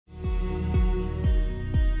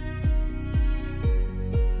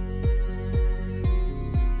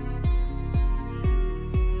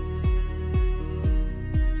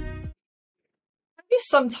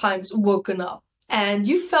sometimes woken up and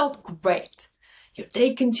you felt great? Your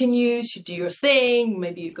day continues, you do your thing,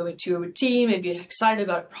 maybe you go into your routine, maybe you're excited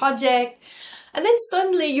about a project, and then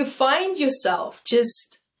suddenly you find yourself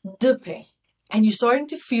just dipping and you're starting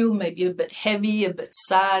to feel maybe a bit heavy, a bit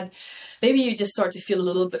sad, maybe you just start to feel a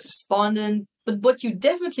little bit despondent, but what you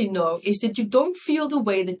definitely know is that you don't feel the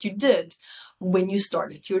way that you did when you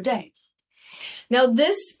started your day. Now,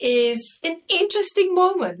 this is an interesting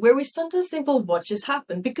moment where we sometimes think, well, what just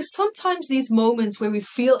happened? Because sometimes these moments where we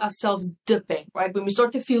feel ourselves dipping, right? When we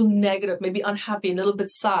start to feel negative, maybe unhappy, a little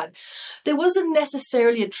bit sad, there wasn't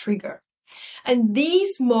necessarily a trigger. And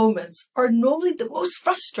these moments are normally the most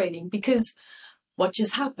frustrating because what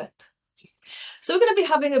just happened? So we're going to be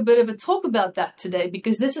having a bit of a talk about that today,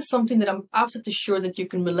 because this is something that I'm absolutely sure that you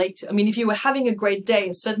can relate to. I mean, if you were having a great day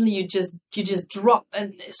and suddenly you just drop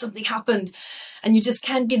and something happened and you just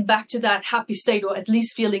can't get back to that happy state, or at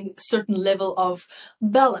least feeling a certain level of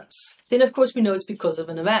balance, then of course we know it's because of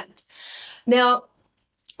an event. Now,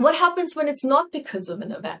 what happens when it's not because of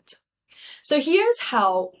an event? So here's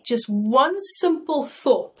how just one simple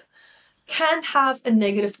thought can have a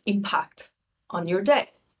negative impact on your day.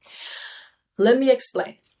 Let me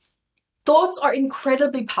explain. Thoughts are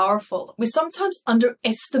incredibly powerful. We sometimes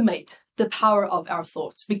underestimate the power of our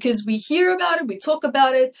thoughts because we hear about it, we talk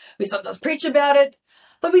about it, we sometimes preach about it,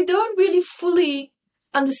 but we don't really fully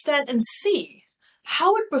understand and see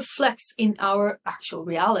how it reflects in our actual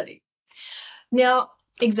reality. Now,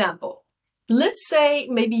 example. Let's say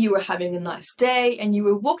maybe you were having a nice day and you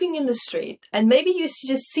were walking in the street and maybe you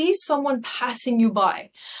just see someone passing you by,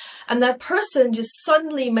 and that person just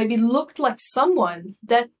suddenly maybe looked like someone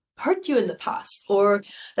that hurt you in the past, or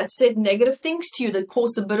that said negative things to you that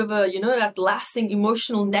caused a bit of a, that lasting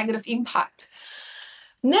emotional negative impact.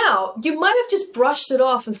 Now, you might have just brushed it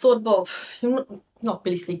off and thought, well, you're not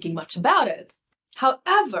really thinking much about it.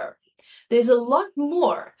 However, there's a lot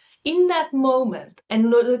more in that moment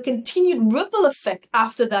and the continued ripple effect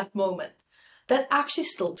after that moment that actually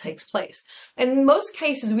still takes place. And in most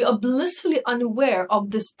cases, we are blissfully unaware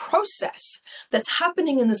of this process that's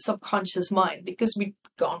happening in the subconscious mind because we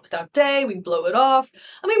go on with our day, we blow it off.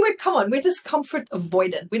 I mean, we're discomfort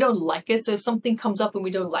avoidant. We don't like it. So if something comes up and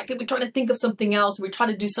we don't like it, we try to think of something else. We try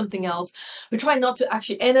to do something else. We try not to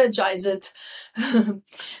actually energize it.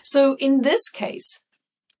 So in this case,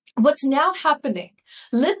 what's now happening,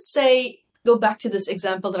 let's say, go back to this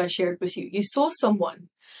example that I shared with you. You saw someone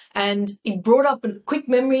and it brought up a quick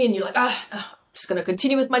memory and you're like, I'm just going to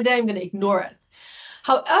continue with my day. I'm going to ignore it.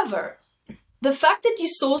 However, the fact that you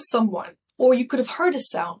saw someone, or you could have heard a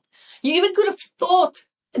sound, you even could have thought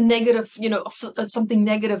a negative, something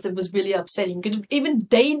negative that was really upsetting. You could have even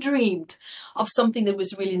daydreamed of something that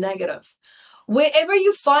was really negative. Wherever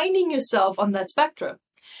you're finding yourself on that spectrum,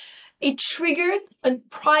 it triggered a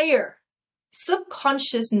prior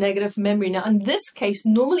subconscious negative memory. Now, in this case,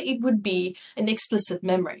 normally it would be an explicit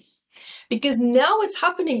memory, because now what's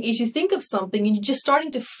happening is you think of something and you're just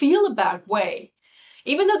starting to feel a bad way,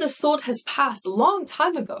 even though the thought has passed a long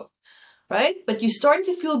time ago, right? But you're starting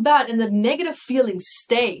to feel bad, and the negative feeling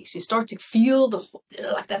stays. You start to feel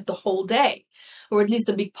like that the whole day, or at least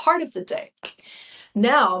a big part of the day.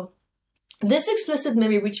 Now, this explicit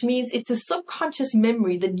memory, which means it's a subconscious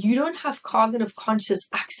memory that you don't have cognitive conscious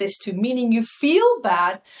access to, meaning you feel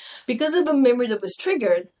bad because of a memory that was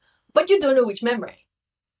triggered, but you don't know which memory.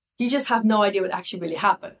 You just have no idea what actually really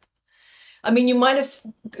happened. I mean, you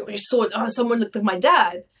saw someone looked like my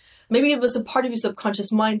dad. Maybe it was a part of your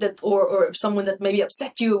subconscious mind that, or someone that maybe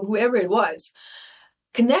upset you, whoever it was,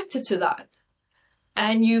 connected to that.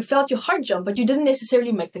 And you felt your heart jump, but you didn't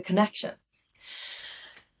necessarily make the connection.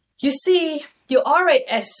 You see, your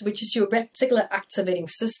RAS, which is your reticular activating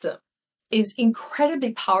system, is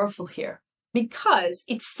incredibly powerful here because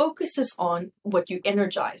it focuses on what you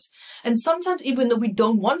energize. And sometimes, even though we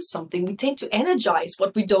don't want something, we tend to energize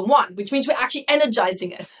what we don't want, which means we're actually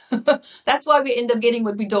energizing it. That's why we end up getting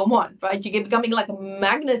what we don't want, right? You get becoming like a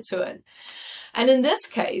magnet to it. And in this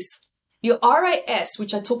case, your RAS,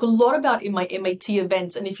 which I talk a lot about in my MAT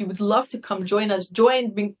events, and if you would love to come join us,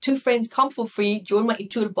 bring 2 friends, come for free, join my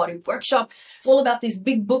Intuitive Body Workshop. It's all about these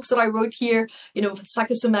big books that I wrote here,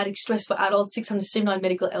 Psychosomatic Stress for Adults, 679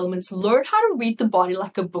 Medical Ailments. Learn how to read the body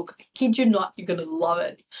like a book. I kid you not, you're going to love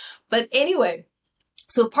it. But anyway,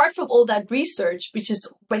 so apart from all that research, which is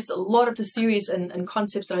based a lot of the theories and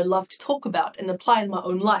concepts that I love to talk about and apply in my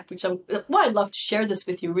own life, I love to share this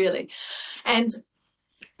with you, really. And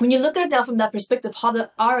when you look at it now from that perspective, how the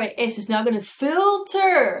RAS is now going to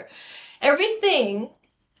filter everything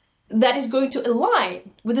that is going to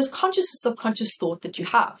align with this conscious or subconscious thought that you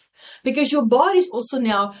have. Because your body is also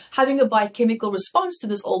now having a biochemical response to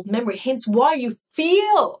this old memory, hence why you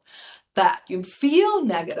feel bad, you feel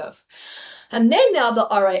negative. And then now the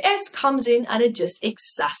RIS comes in and it just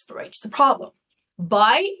exasperates the problem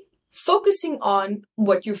by focusing on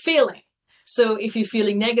what you're feeling. So if you're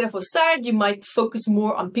feeling negative or sad, you might focus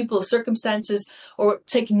more on people or circumstances, or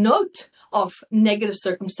take note of negative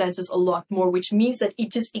circumstances a lot more, which means that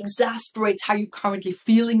it just exasperates how you're currently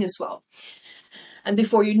feeling as well. And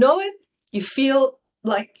before you know it, you feel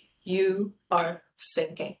like you are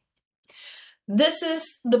sinking. This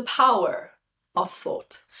is the power of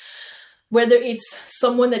thought. Whether it's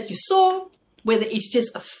someone that you saw, whether it's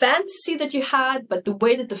just a fantasy that you had, but the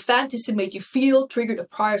way that the fantasy made you feel triggered a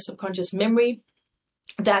prior subconscious memory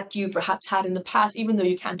that you perhaps had in the past, even though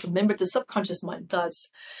you can't remember it, the subconscious mind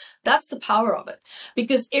does. That's the power of it.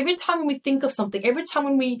 Because every time when we think of something, every time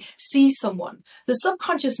when we see someone, the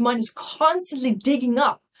subconscious mind is constantly digging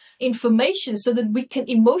up information so that we can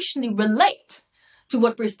emotionally relate to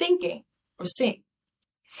what we're thinking or seeing.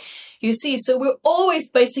 You see, so we're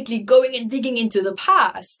always basically going and digging into the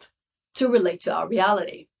past to relate to our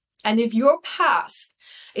reality. And if your past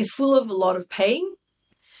is full of a lot of pain,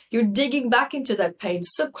 you're digging back into that pain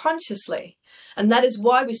subconsciously. And that is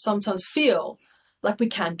why we sometimes feel like we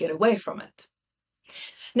can't get away from it.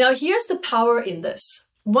 Now, here's the power in this.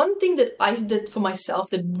 One thing that I did for myself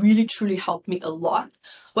that really truly helped me a lot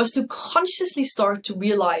was to consciously start to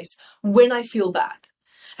realize when I feel bad.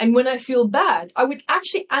 And when I feel bad, I would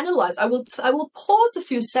actually analyze. I will pause a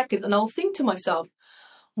few seconds and I'll think to myself,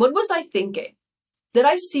 what was I thinking? Did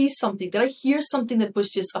I see something? Did I hear something that was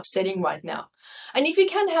just upsetting right now? And if you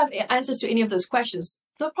can't have answers to any of those questions,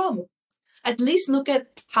 no problem. At least look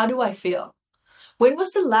at, how do I feel? When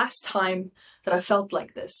was the last time that I felt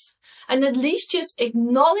like this? And at least just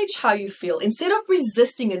acknowledge how you feel instead of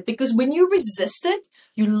resisting it, because when you resist it,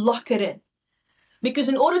 you lock it in. Because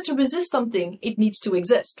in order to resist something, it needs to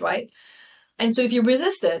exist, right? And so if you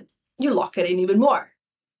resist it, you lock it in even more.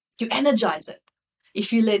 You energize it.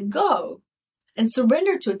 If you let go and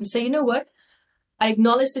surrender to it and say, you know what? I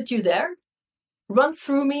acknowledge that you're there. Run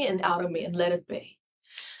through me and out of me and let it be.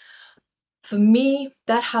 For me,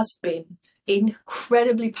 that has been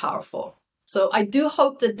incredibly powerful. So I do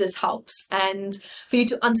hope that this helps, and for you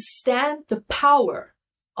to understand the power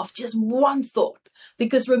of just one thought.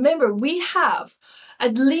 Because remember, we have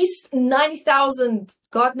at least 90,000,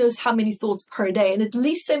 God knows how many thoughts per day, and at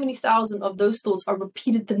least 70,000 of those thoughts are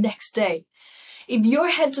repeated the next day. If your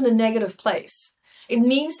head's in a negative place, it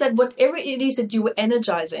means that whatever it is that you were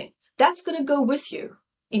energizing, that's going to go with you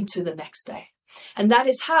into the next day. And that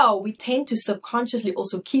is how we tend to subconsciously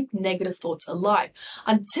also keep negative thoughts alive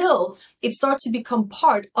until it starts to become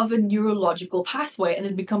part of a neurological pathway and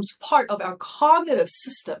it becomes part of our cognitive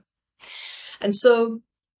system. And so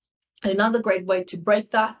another great way to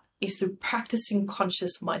break that is through practicing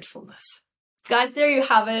conscious mindfulness. Guys, there you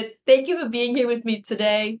have it. Thank you for being here with me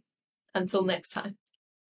today. Until next time.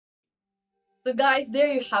 So guys,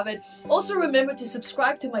 there you have it. Also remember to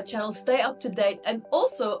subscribe to my channel, stay up to date. And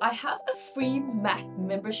also I have a free math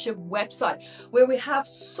membership website where we have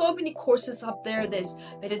so many courses up there. There's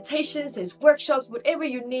meditations, there's workshops, whatever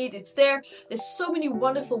you need, it's there. There's so many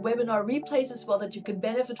wonderful webinar replays as well that you can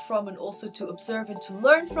benefit from and also to observe and to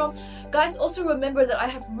learn from. Guys, also remember that I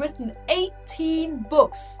have written 18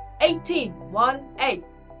 books. 18, 1-8.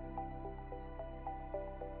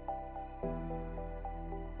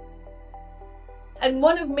 And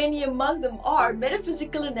one of many among them are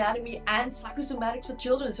Metaphysical Anatomy and Psychosomatics for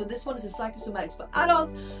Children. So this one is a Psychosomatics for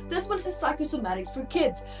adults. This one is a Psychosomatics for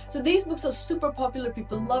kids. So these books are super popular.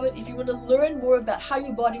 People love it. If you want to learn more about how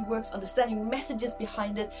your body works, understanding messages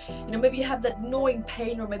behind it, maybe you have that gnawing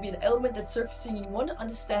pain or maybe an ailment that's surfacing and you want to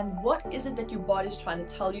understand what is it that your body is trying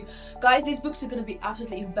to tell you. Guys, these books are going to be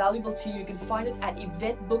absolutely invaluable to you. You can find it at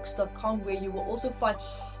yvetebooks.com, where you will also find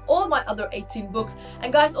all my other 18 books.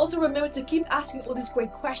 And guys, also remember to keep asking all these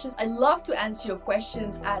great questions. I love to answer your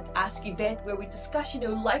questions at Ask Yvette, where we discuss,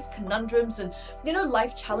 life conundrums and,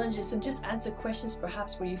 life challenges, and just answer questions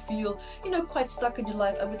perhaps where you feel, quite stuck in your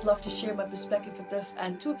life. I would love to share my perspective with this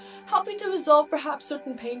and to help you to resolve perhaps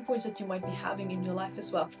certain pain points that you might be having in your life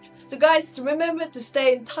as well. So guys, remember to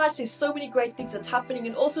stay in touch. There's so many great things that's happening.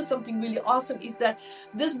 And also something really awesome is that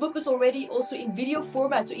this book is already also in video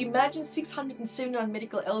format. So imagine 679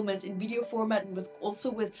 medical elements in video format, and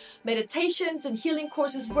with meditations and healing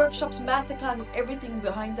courses, workshops, masterclasses, everything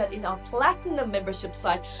behind that in our platinum membership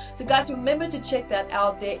site. So guys, remember to check that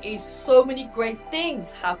out. There is so many great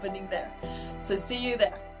things happening there. So see you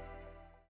there.